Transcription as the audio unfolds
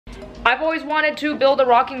I've always wanted to build a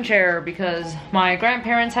rocking chair because my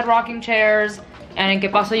grandparents had rocking chairs, and in Que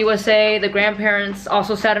Pasa USA, the grandparents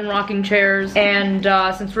also sat in rocking chairs. And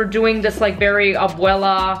since we're doing this like very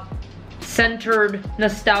Abuela centered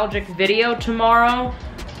nostalgic video tomorrow,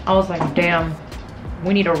 I was like, damn,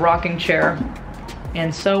 we need a rocking chair.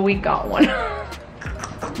 And so we got one.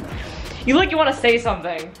 You look, you want to say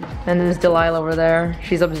something. And there's Delilah over there.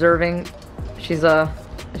 She's observing. She's a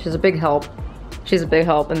big help. She's a big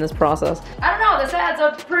help in this process. I don't know, this adds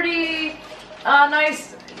a pretty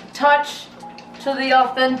nice touch to the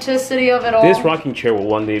authenticity of it all. This rocking chair will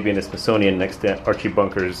one day be in the Smithsonian next to Archie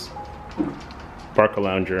Bunker's Barca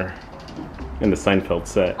Lounger in the Seinfeld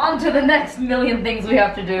set. On to the next million things we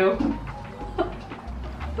have to do.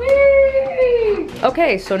 Whee!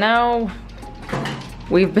 Okay, so now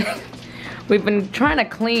we've been trying to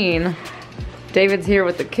clean. David's here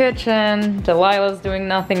with the kitchen. Delilah's doing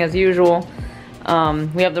nothing as usual.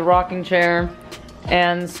 We have the rocking chair.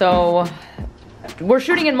 And so we're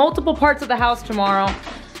shooting in multiple parts of the house tomorrow.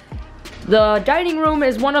 The dining room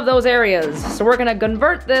is one of those areas. So we're gonna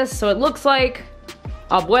convert this so it looks like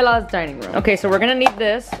Abuela's dining room. Okay, so we're gonna need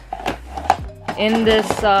this. In this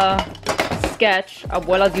sketch,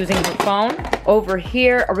 Abuela's using her phone. Over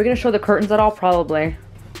here, are we gonna show the curtains at all? Probably.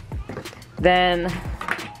 Then,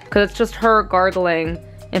 cause it's just her gargling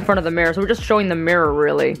in front of the mirror. So we're just showing the mirror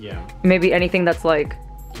really. Yeah. Maybe anything that's like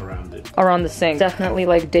Around it. Around the sink. Definitely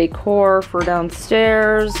like decor for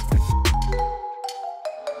downstairs.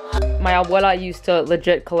 My abuela used to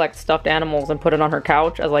legit collect stuffed animals and put it on her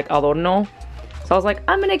couch as like adorno. So I was like,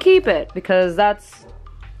 I'm gonna keep it because that's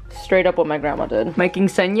straight up what my grandma did. My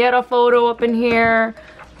quinceañera photo up in here.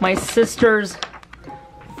 My sister's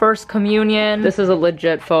first communion. This is a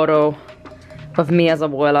legit photo of me as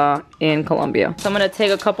abuela in Colombia. So I'm gonna take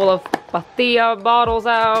a couple of pastilla bottles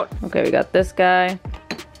out. Okay, we got this guy.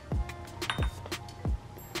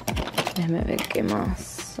 Déjame ver qué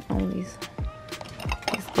más. All these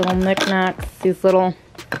little knickknacks, these little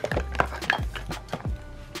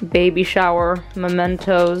baby shower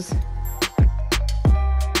mementos.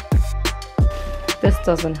 This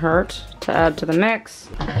doesn't hurt to add to the mix.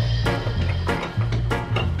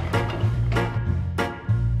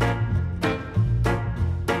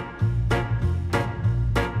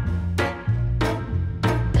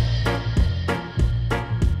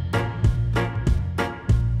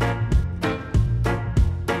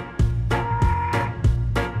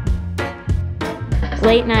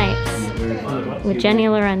 Late nights with Jenny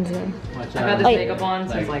Lorenzo. I've had this makeup on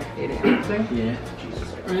since like 8 a.m. Yeah.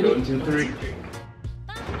 Ready? 1, 2, 3.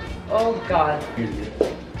 Oh god.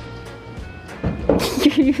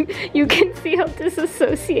 You can see how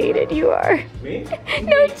disassociated you are. Me?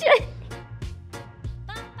 No, Jen.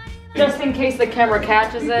 Just in case the camera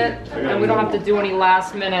catches it and we don't have to do any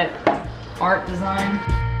last minute art design.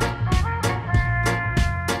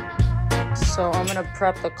 So I'm gonna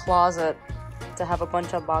prep the closet to have a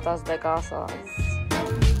bunch of batas de casas.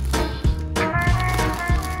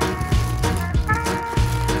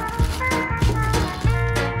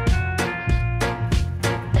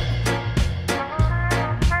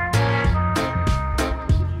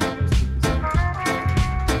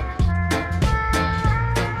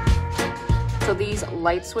 So these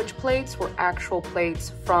light switch plates were actual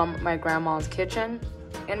plates from my grandma's kitchen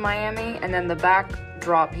in Miami, and then the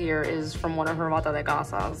backdrop here is from one of her bata de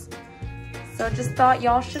casas. So I just thought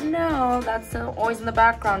y'all should know that's always in the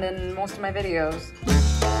background in most of my videos.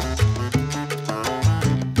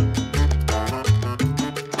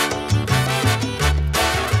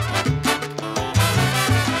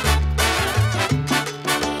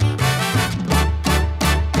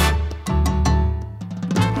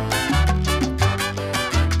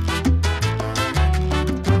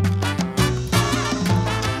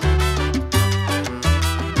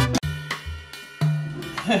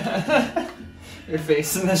 Your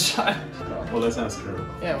face in the shot. Well, that sounds terrible.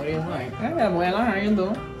 Yeah, what do you like? Hey, Abuela, how you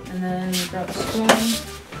doing? And then you grab a spoon.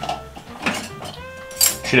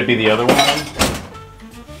 Should it be the other one?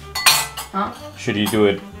 Huh? Should you do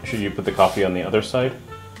it? Should you put the coffee on the other side?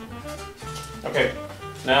 Okay.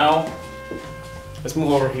 Now, let's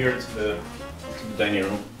move over here to the dining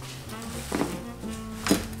room.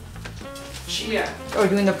 Yeah. Oh, we're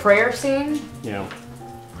doing the prayer scene? Yeah.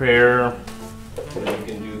 Prayer. And then you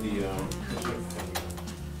can do the.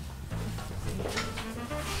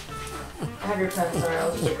 I have your pen, sorry, I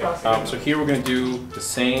was just crossing. So here we're going to do the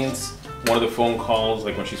saints, one of the phone calls,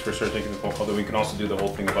 like when she's first started taking the phone call, then we can also do the whole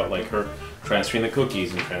thing about like her transferring the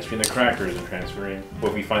cookies and transferring the crackers and transferring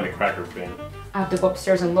what we find the cracker bin. I have to go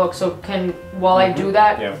upstairs and look, so while I do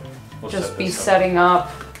that, Yeah. We'll just set be this up. setting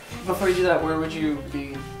up. Before you do that, where would you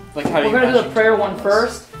be Like how do you We're gonna do the imagine prayer doing one this?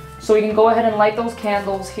 first. So we can go ahead and light those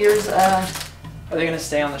candles. Here's, Are they gonna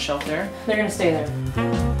stay on the shelf there? they're gonna stay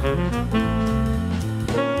there.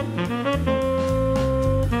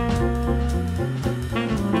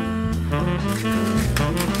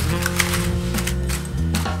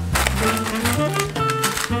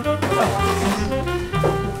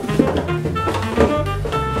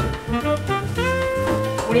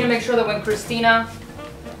 We need to make sure that when Christina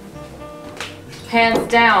hands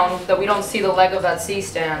down, that we don't see the leg of that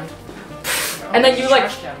C-stand. And then you like,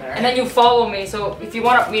 and then you follow me. So if you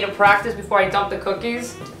want me to practice before I dump the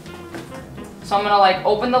cookies, so I'm gonna like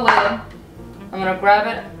open the lid. I'm gonna grab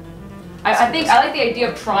it. I think I like the idea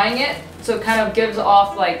of trying it, so it kind of gives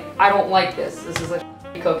off like I don't like this. This is a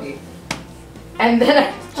cookie. And then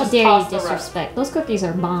I How just dare you toss the rest. disrespect? Those cookies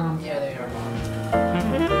are bomb. Yeah, they are.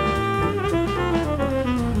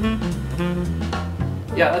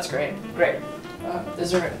 Yeah, that's great. Great.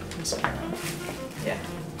 Is there Yeah.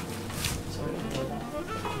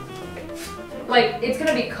 Like it's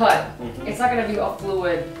gonna be cut. It's not gonna be a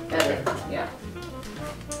fluid edit. Yeah.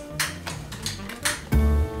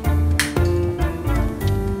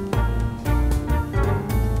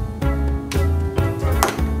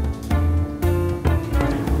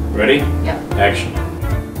 Ready? Yeah. Action.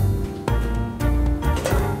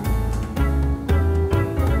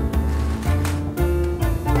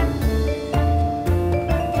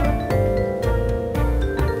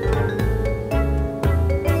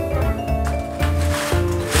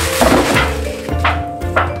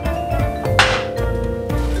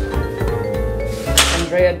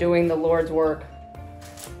 Andrea doing the Lord's work.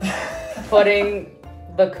 Putting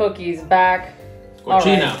the cookies back. All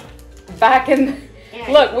right. Back in.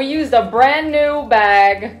 Look, we used a brand new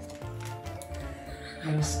bag.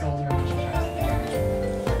 I'm gonna scald her.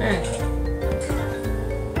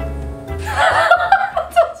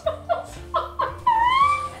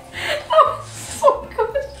 So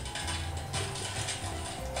good.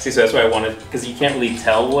 See, so that's why I wanted, because you can't really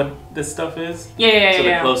tell what this stuff is. Yeah. So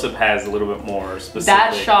the close-up has a little bit more specific.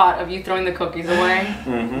 That shot of you throwing the cookies away,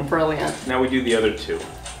 brilliant. Now we do the other two.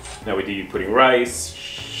 Now we do you putting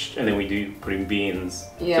rice, and then we do putting beans.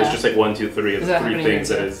 Yeah. So it's just like 1, 2, 3 of Is the that three happening things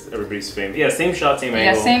here that too? is everybody's famous. Yeah, same shot, same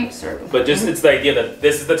Yeah, angle. same. But just it's the idea that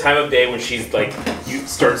this is the time of day when she's like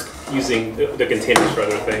starts using the containers for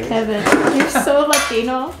other things. Kevin, you're so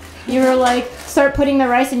Latino. You were like, start putting the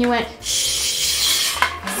rice and you went, shh.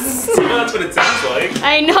 Well, that's what it sounds like.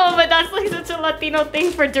 I know, but that's like such a Latino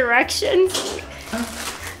thing for directions.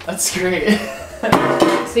 That's great.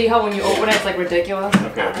 See how when you open it, it's like ridiculous?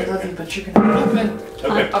 Okay. I love you, but you're gonna open.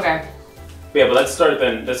 Okay. Okay. Yeah, but let's start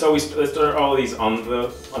then. Let's start all of these on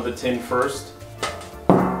the tin first,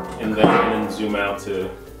 and then zoom out to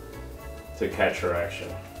catch her action.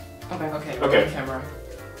 Okay. Okay, Okay. on camera.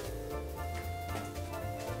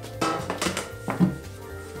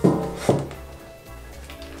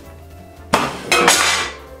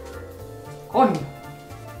 Coño.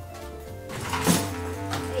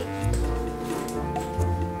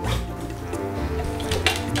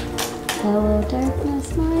 Hello,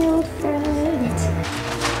 darkness, my old friend.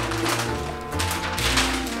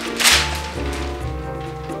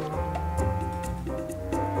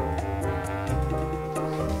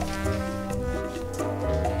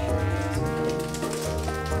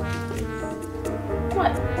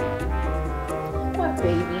 What? What,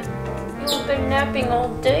 baby? You've been napping all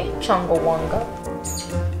day, Chungawanga.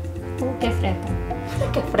 Qué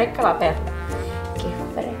fresca. Qué fresca la perra. Qué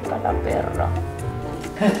fresca la perra.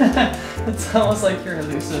 It's almost like you're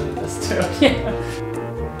elusive in this too.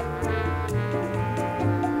 Yeah.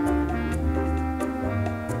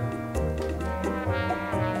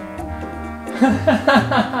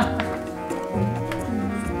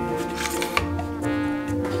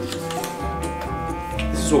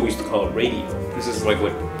 This is what we used to call a radio. This is like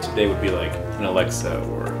what today would be like an Alexa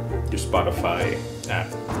or your Spotify app.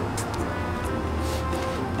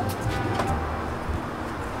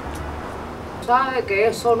 ¿Sabe que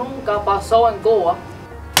eso nunca pasó en Cuba?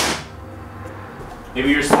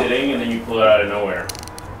 Maybe you're sitting and then you pull it out of nowhere.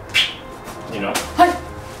 You know?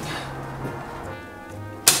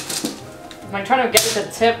 Am I trying to get it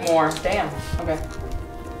to tip more? Damn. Okay.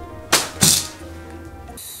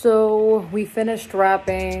 So we finished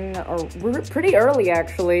wrapping pretty early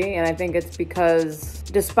actually, and I think it's because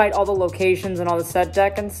despite all the locations and all the set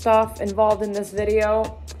deck and stuff involved in this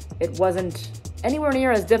video, it wasn't anywhere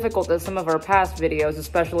near as difficult as some of our past videos,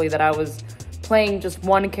 especially that I was playing just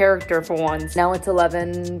one character for once. Now it's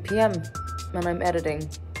 11 p.m. and I'm editing.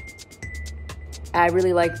 I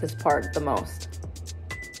really like this part the most.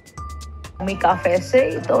 mi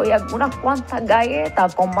cafecito y algunas cuantas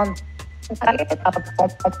galletas con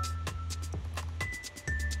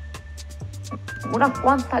unas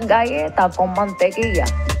cuantas galletas con mantequilla.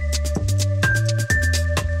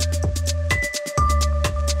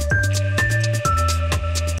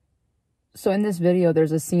 So in this video,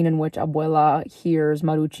 there's a scene in which Abuela hears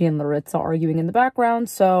Marucci and Laritza arguing in the background,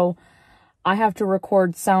 so I have to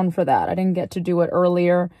record sound for that. I didn't get to do it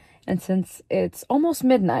earlier, and since it's almost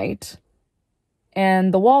midnight,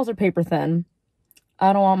 and the walls are paper thin,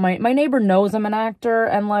 I don't want my neighbor knows I'm an actor,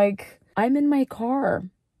 and like, I'm in my car,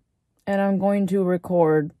 and I'm going to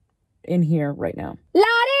record in here right now.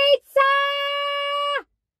 Laritza!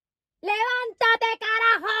 Levántate,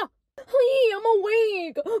 carajo! Hey, I'm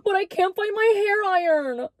awake, but I can't find my hair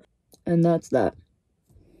iron. And that's that.